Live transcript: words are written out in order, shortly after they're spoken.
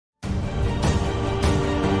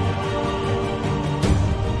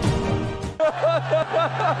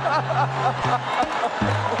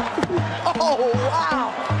Oh, wow.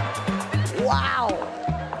 Wow.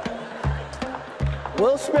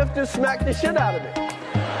 Will Smith just smacked the shit out of me.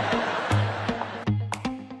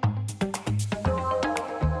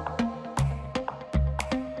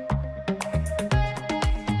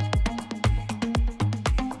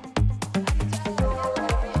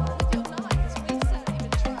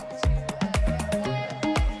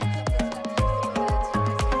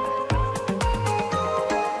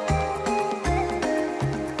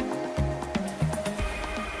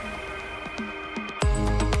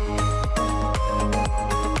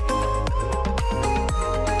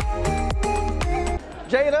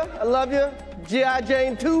 Jada, I love you. G.I.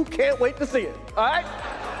 Jane 2, can't wait to see it. All right?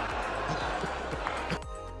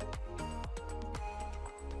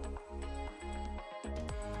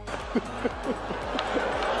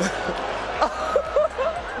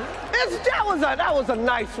 That was a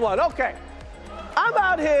nice one. Okay. I'm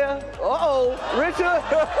out here. Uh-oh, Richard.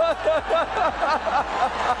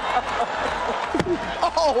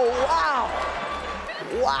 Oh, wow.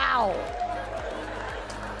 Wow.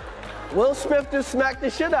 Will Smith just smacked the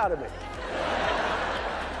shit out of me.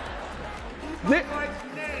 Keep my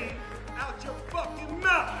wife's name out your fucking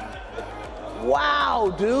mouth.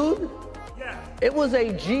 Wow, dude. Yeah. It was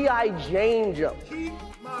a G.I. Jane jump. Keep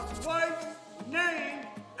my wife's name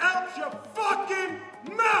out your fucking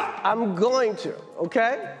mouth. I'm going to,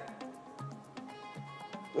 okay?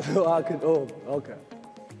 Oh, okay.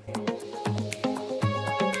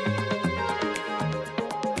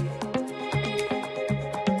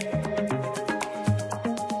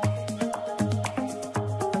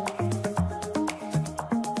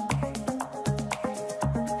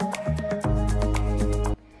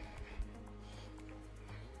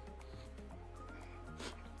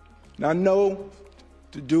 Now, know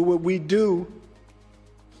to do what we do,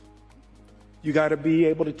 you got to be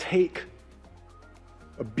able to take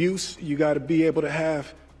abuse. You got to be able to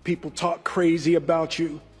have people talk crazy about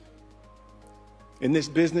you. In this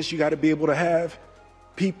business, you got to be able to have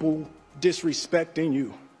people disrespecting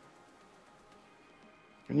you.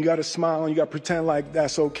 And you got to smile and you got to pretend like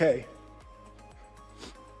that's okay.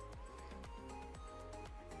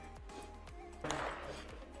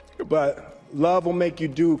 But love will make you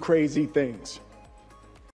do crazy things.